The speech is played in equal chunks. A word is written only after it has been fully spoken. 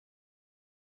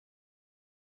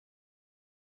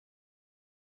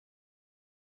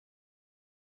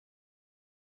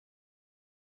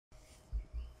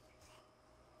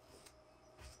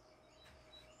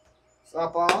What's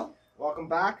up, all? Welcome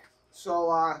back.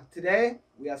 So today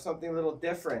we have something a little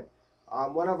different.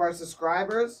 One of our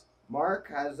subscribers, Mark,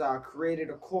 has created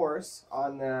a course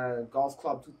on the Golf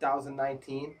Club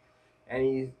 2019, and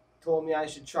he told me I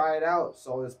should try it out.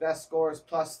 So his best score is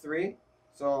 +3.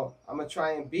 So I'm gonna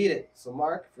try and beat it. So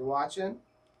Mark, if you're watching,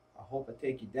 I hope I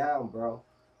take you down, bro.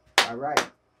 All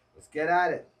right, let's get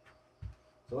at it.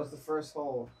 So what's the first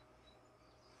hole?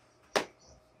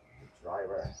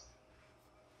 Driver.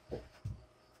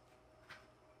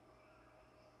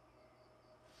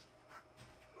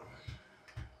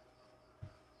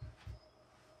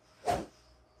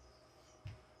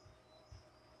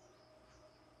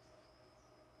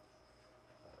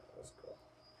 Let's go.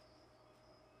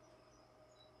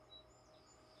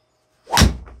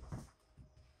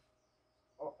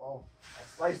 Uh-oh. I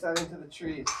sliced that into the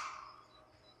trees.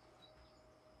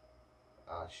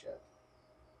 Ah, shit.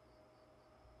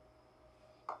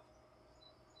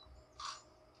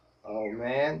 Oh,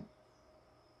 man.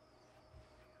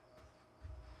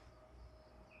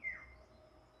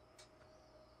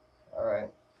 All right.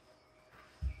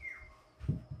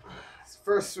 It's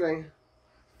first swing.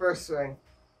 First swing.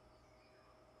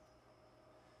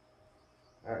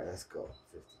 All right, let's go.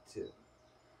 52.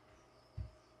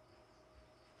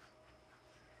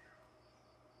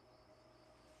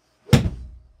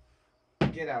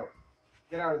 Get out.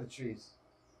 Get out of the trees.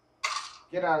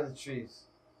 Get out of the trees.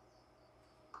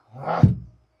 Ah.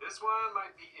 This one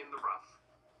might be in the rough.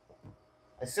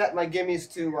 I set my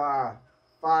gimmies to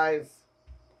 5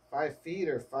 feet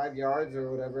or 5 yards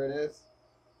or whatever it is.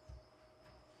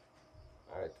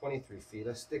 All right, 23 feet.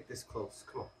 Let's stick this close.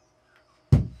 Come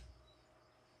on.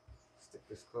 Stick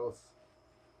this close.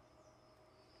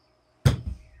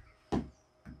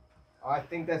 Oh, I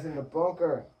think that's in the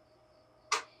bunker.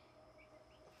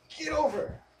 Get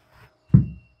over.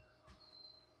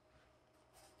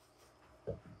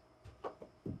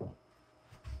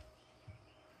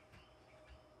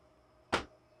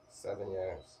 Seven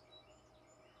yards.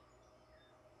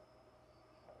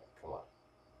 All right, come on.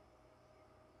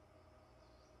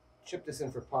 Chip this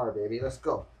in for par, baby. Let's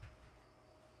go.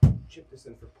 Chip this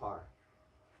in for par.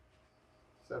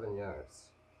 7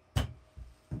 yards.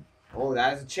 Oh,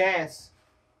 that is a chance.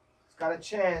 It's got a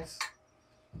chance.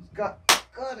 It's got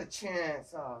a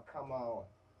chance. Oh, come on.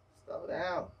 Slow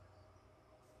down.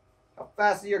 How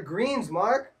fast are your greens,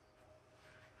 Mark?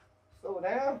 Slow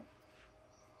down.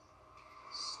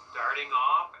 Starting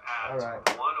off at All right.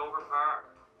 1 over par.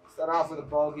 Start off with a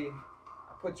bogey.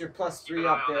 I put your +3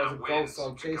 up there as a ghost, so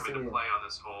I'm chasing come into you. play on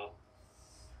this hole.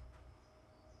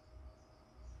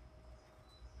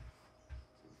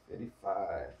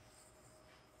 55.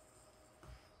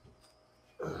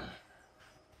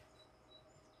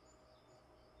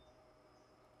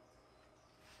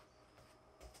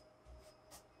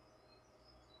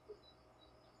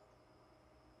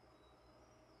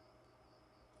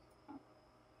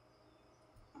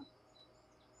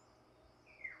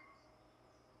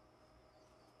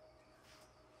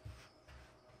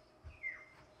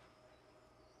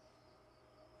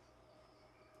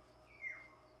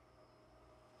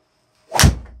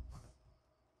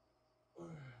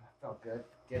 Felt good.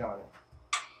 Get on it.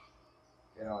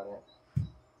 Get on it.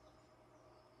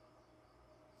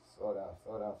 Slow down,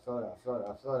 slow down, slow down, slow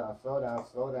down, slow down, slow down,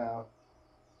 slow down.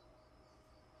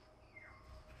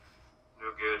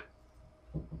 No good.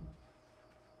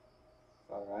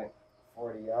 All right.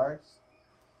 40 yards.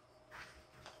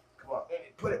 Come on,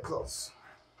 baby. Put it close.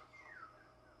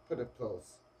 Put it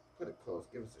close. Put it close.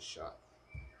 Give us a shot.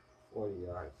 40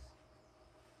 yards.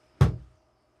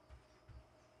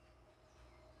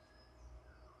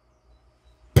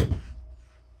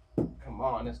 Come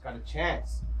on, it's got a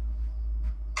chance.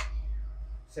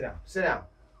 Sit down, sit down,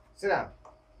 sit down.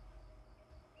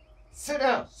 Sit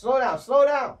down, slow down, slow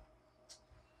down.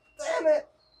 Damn it.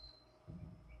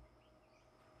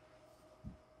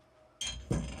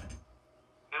 And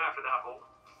after that hole,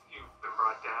 you've been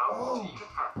brought down to even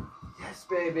par. Yes,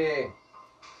 baby.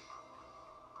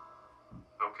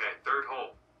 Okay, third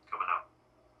hole coming up.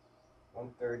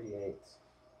 138.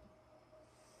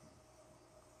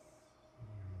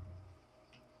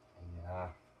 Yeah.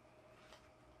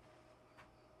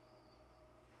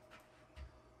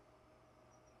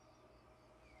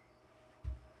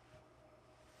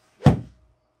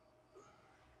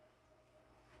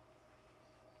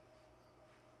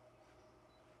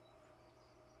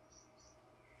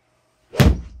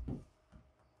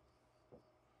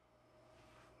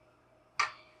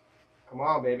 Come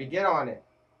on, baby. Get on it.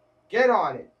 Get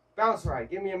on it. Bounce right.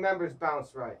 Give me a member's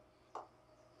bounce right.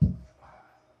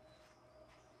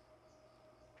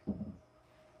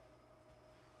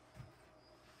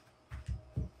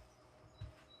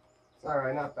 It's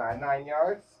alright, not bad. 9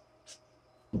 yards.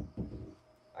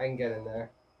 I can get in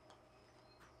there.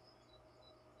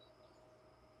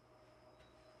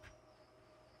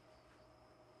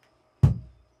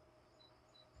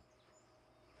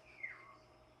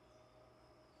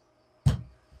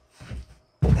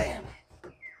 Damn it.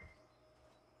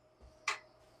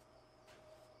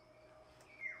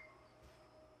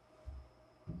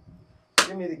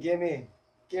 Gimme the gimme.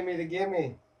 Gimme the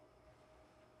gimme.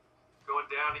 Going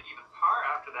down to even par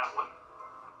after that one.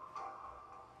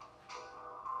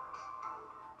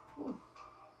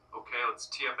 Okay, let's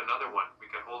tee up another one. We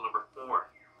got hole number 4.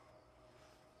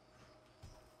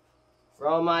 For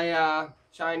all my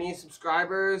Chinese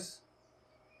subscribers,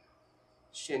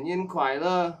 新年快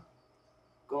乐，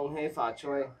恭喜发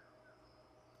财。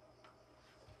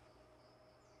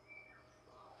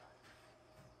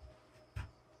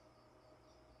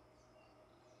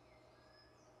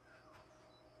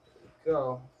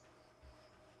Go.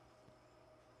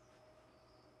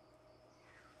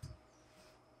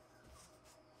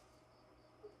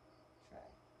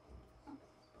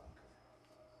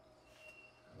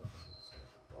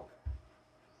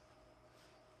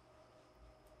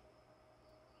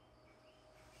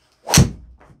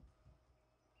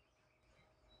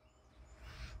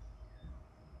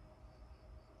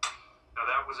 Now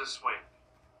that was a swing.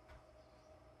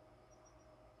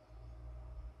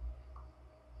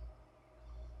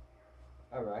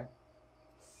 All right.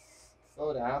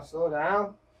 Slow down, slow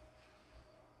down.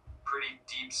 Pretty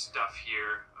deep stuff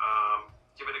here.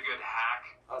 Give it a good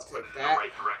hack. Let's put it in the that.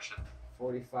 right direction.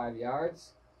 45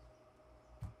 yards.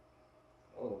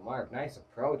 Oh, Mark, nice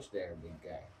approach there, big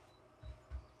guy.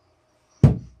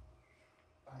 All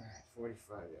right,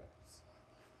 45 yards.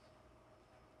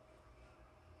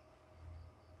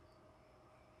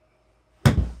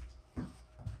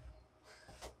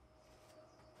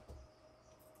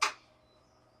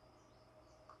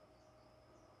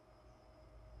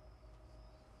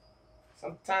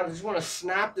 Sometimes I just want to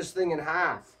snap this thing in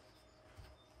half.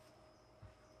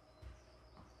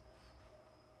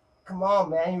 Come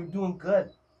on, man. You're doing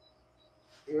good.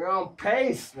 You're on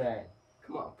pace, man.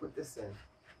 Come on, put this in.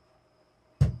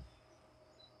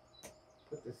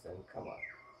 Put this in. Come on.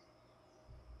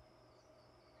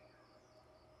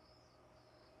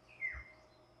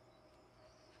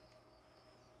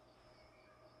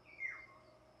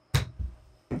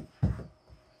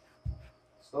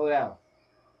 Slow down.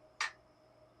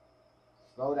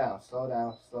 Slow down, slow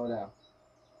down, slow down.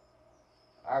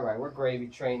 All right, we're gravy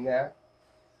train there.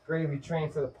 Gravy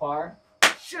train for the par.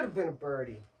 Should have been a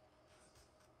birdie.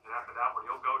 And after that one,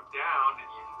 you'll go down and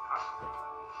even par.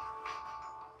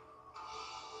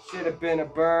 Should have been a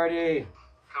birdie.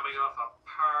 Coming off a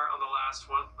par on the last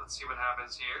one. Let's see what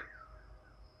happens here.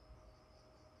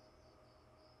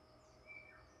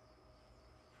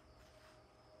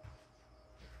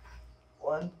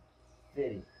 One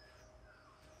 50.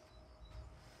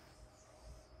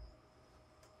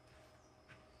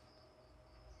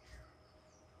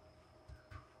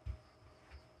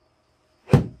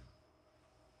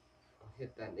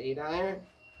 Hit that 8-iron.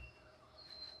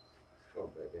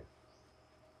 Go, baby.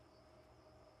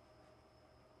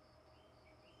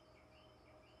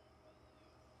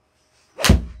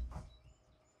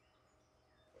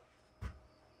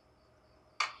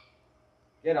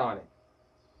 Get on it.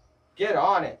 Get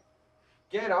on it.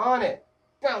 Get on it.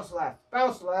 Bounce left.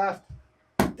 Bounce left.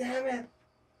 Damn it.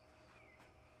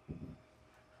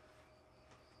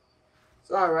 It's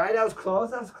all right. That was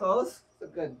close. That was close. It's a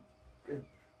good shot.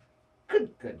 Okay,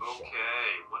 1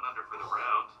 under for the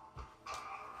round.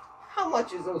 How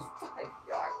much is those 5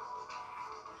 yards?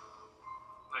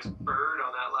 Nice bird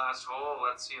on that last hole.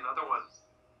 Let's see another one.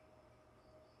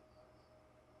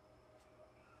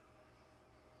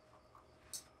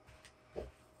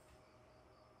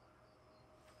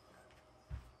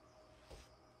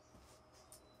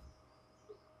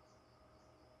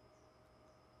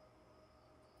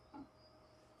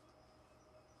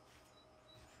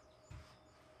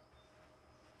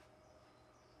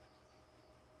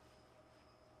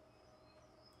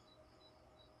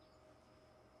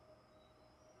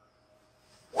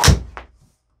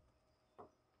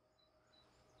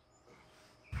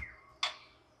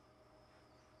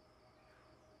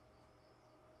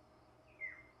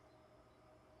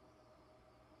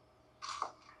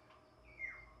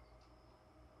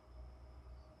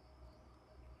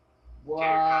 Okay,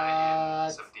 you're kind of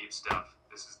in some deep stuff.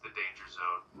 This is the danger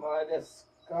zone. Minus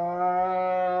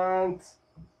can't.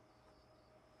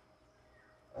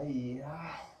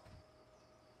 Yeah.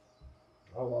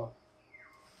 Oh well.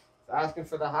 It's asking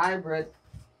for the hybrid.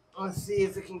 Let's see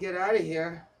if it can get out of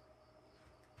here.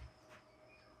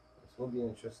 That's will be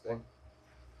interesting.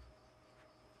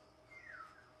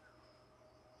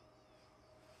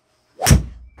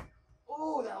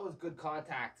 Oh, that was good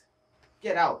contact.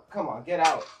 Get out. Come on, get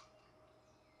out.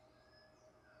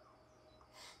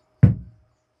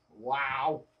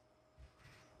 Wow.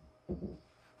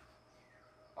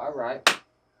 All right.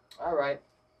 All right.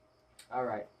 All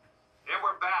right. And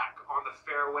we're back on the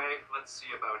fairway. Let's see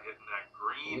about hitting that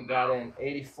green. We got in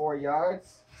 84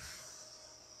 yards.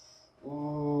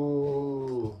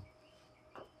 Ooh.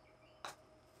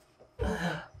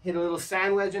 Hit a little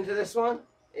sand wedge into this one.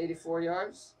 84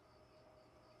 yards.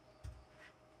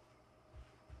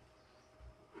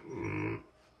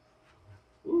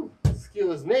 Ooh,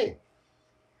 excuse me.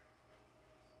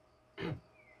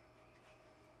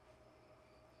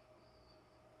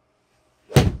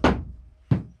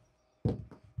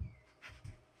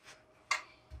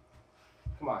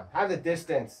 Come on, have the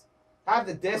distance. Have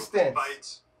the distance.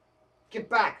 Bites. Get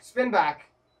back, spin back.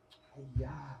 Yeah,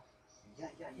 yeah,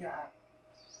 yeah, yeah.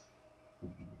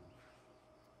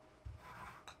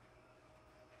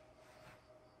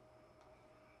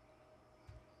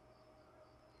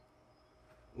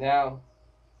 Now,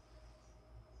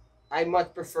 I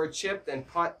much prefer chip than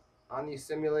putt on these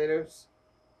simulators.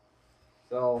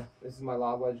 So this is my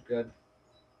lob wedge, good.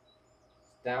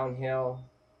 It's downhill.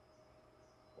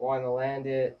 Want to land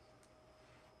it,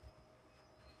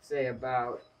 say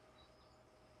about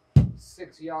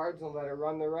 6 yards and let it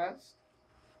run the rest.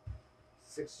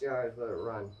 6 yards, let it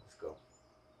run. Let's go.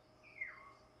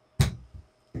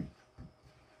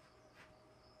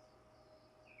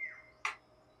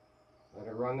 Let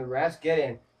it run the rest. Get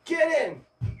in. Get in!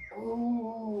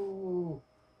 Ooh.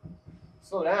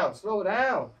 Slow down. Slow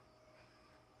down.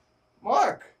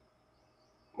 Mark!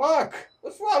 Mark!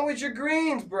 What's wrong with your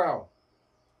greens, bro?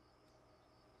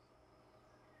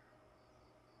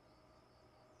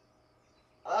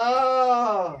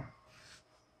 Oh!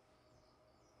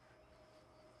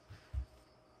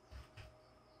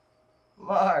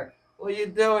 Mark, what are you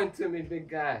doing to me, big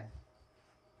guy?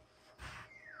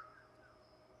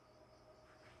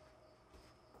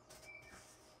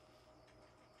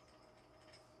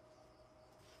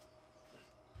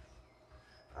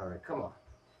 All right, come on.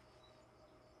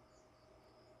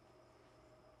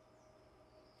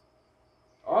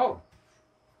 Oh.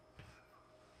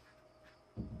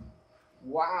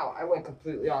 Wow, I went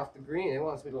completely off the green. It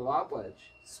wants me to lob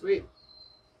wedge. Sweet.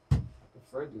 I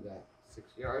prefer to do that.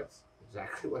 6 yards.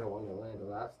 Exactly what I wanted to land the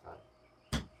last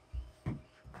time.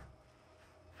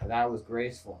 And that was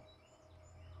graceful.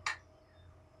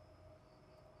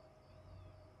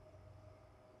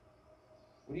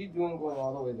 What are you doing going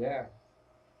all the way there?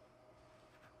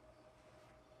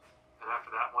 And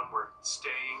after that one, we're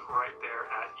staying right there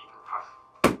at even par.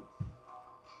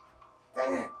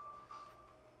 Dang it.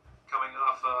 Coming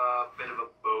off a bit of a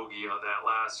bogey on that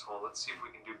last hole. Let's see if we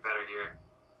can do better here.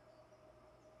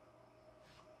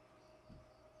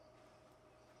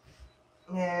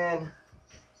 Man.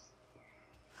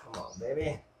 Come on,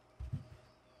 baby.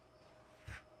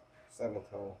 7th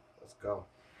hole. Let's go.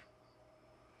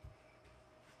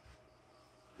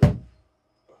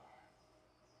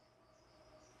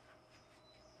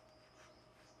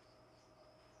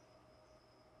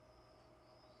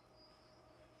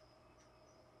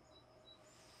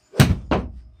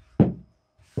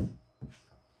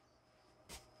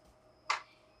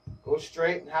 Go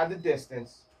straight and have the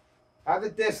distance. Have the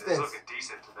This distance. is looking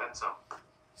decent, and then some.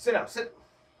 Sit up, sit.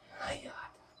 My God.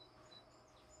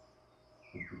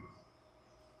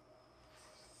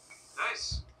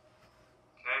 Nice.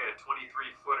 Okay, a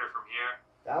 23-footer from here.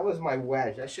 That was my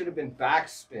wedge. I should have been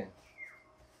backspin.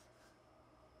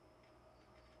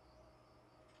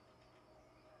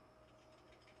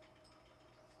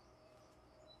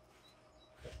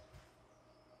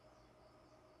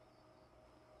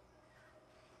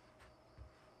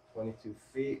 .22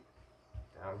 feet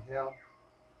downhill.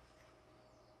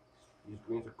 These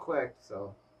greens are quick,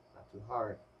 so not too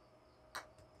hard.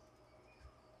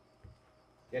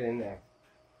 Get in there.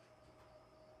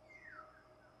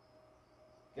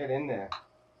 Get in there.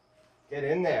 Get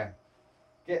in there.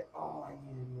 Get. Oh, I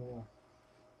needed more.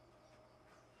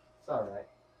 It's all right.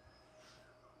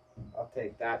 I'll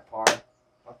take that par.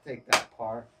 I'll take that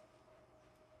par.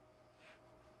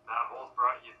 That hole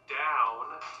brought you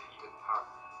down to even par.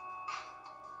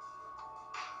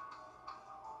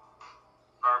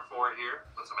 Par 4 here.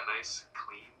 Let's have a nice,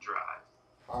 clean drive.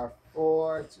 Par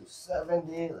 4,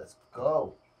 270. Let's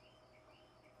go.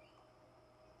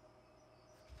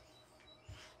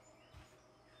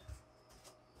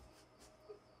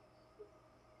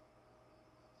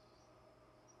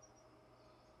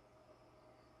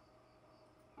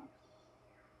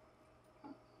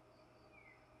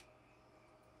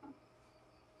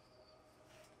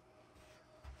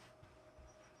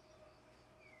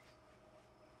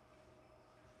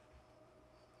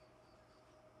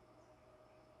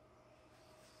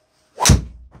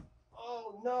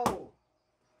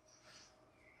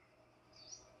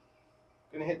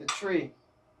 gonna hit the tree.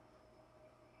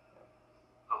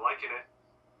 I'm liking it.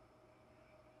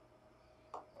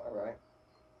 Alright.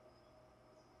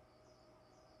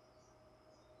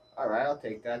 Alright, I'll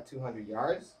take that. 200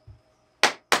 yards.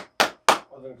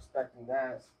 Wasn't expecting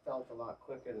that. It felt a lot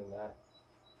quicker than that.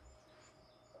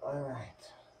 Alright.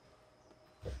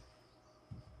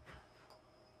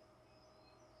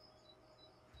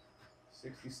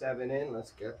 $67 in.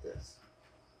 Let's get this.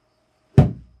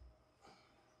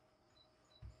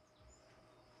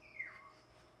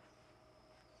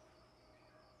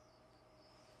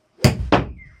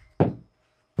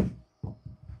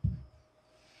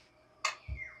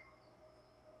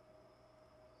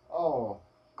 Oh.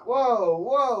 Whoa,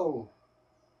 whoa.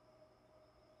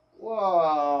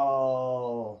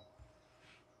 Whoa.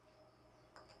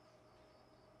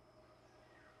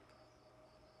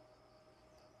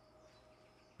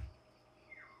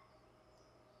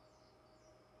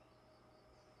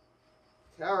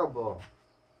 Terrible.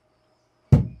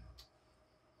 Damn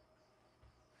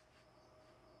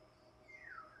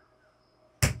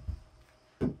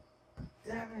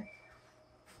it.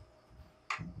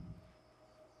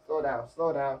 Slow down,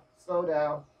 slow down, slow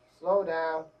down, slow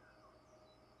down.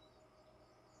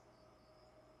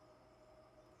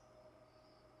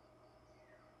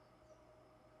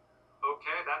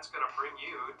 Okay, that's going to bring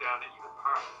you down to even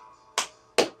par.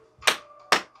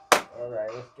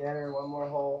 Alright, let's get her. One more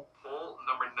hole. Hole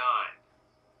number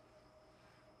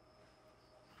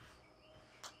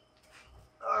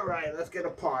 9. Alright, let's get a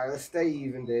par. Let's stay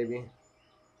even, baby.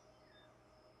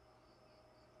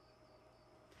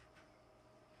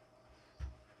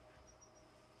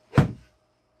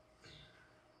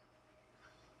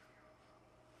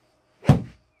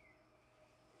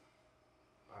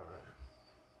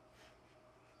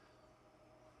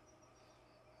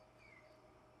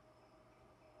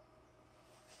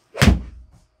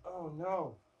 Oh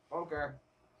no, bunker.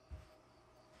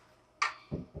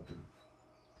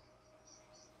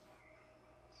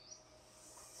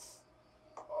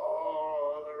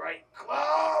 Oh, the right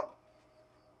club.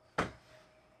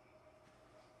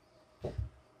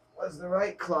 Was the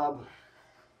right club.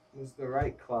 Was the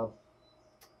right club.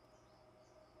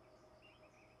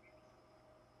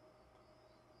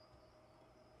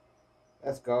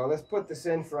 Let's go. Let's put this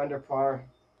in for under par.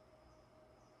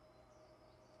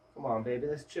 Come on, baby.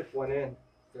 Let's chip one in.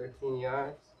 13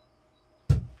 yards.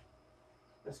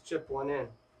 Let's chip one in.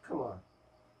 Come on.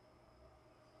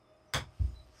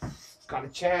 Got a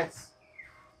chance.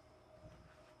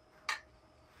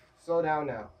 Slow down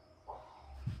now.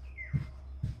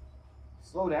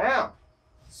 Slow down.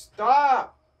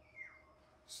 Stop.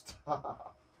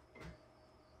 Stop.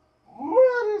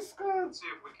 What is good? Let's see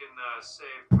if we can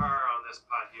save par on this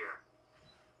putt here.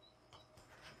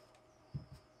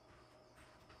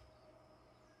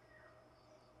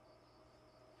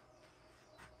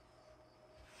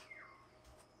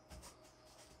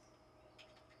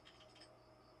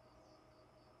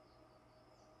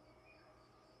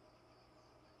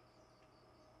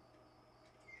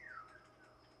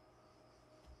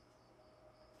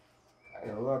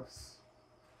 Kind of looks.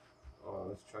 Oh,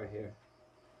 let's try here.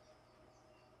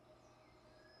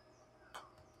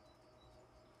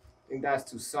 I think that's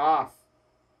too soft.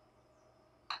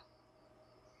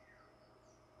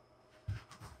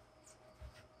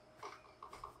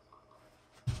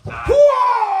 That is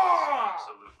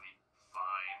absolutely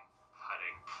fine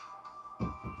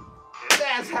putting.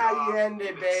 That's how you end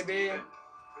it, baby.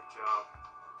 Good job.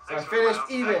 So I Thanks for finished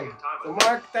having even. a good time So with me.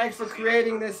 Mark, thanks for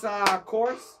creating this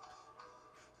course.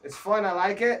 It's fun. I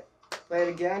like it. Play it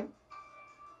again.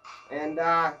 And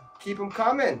keep them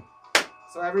coming.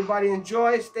 So everybody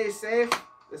enjoy. Stay safe.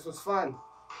 This was fun.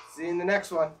 See you in the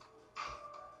next one.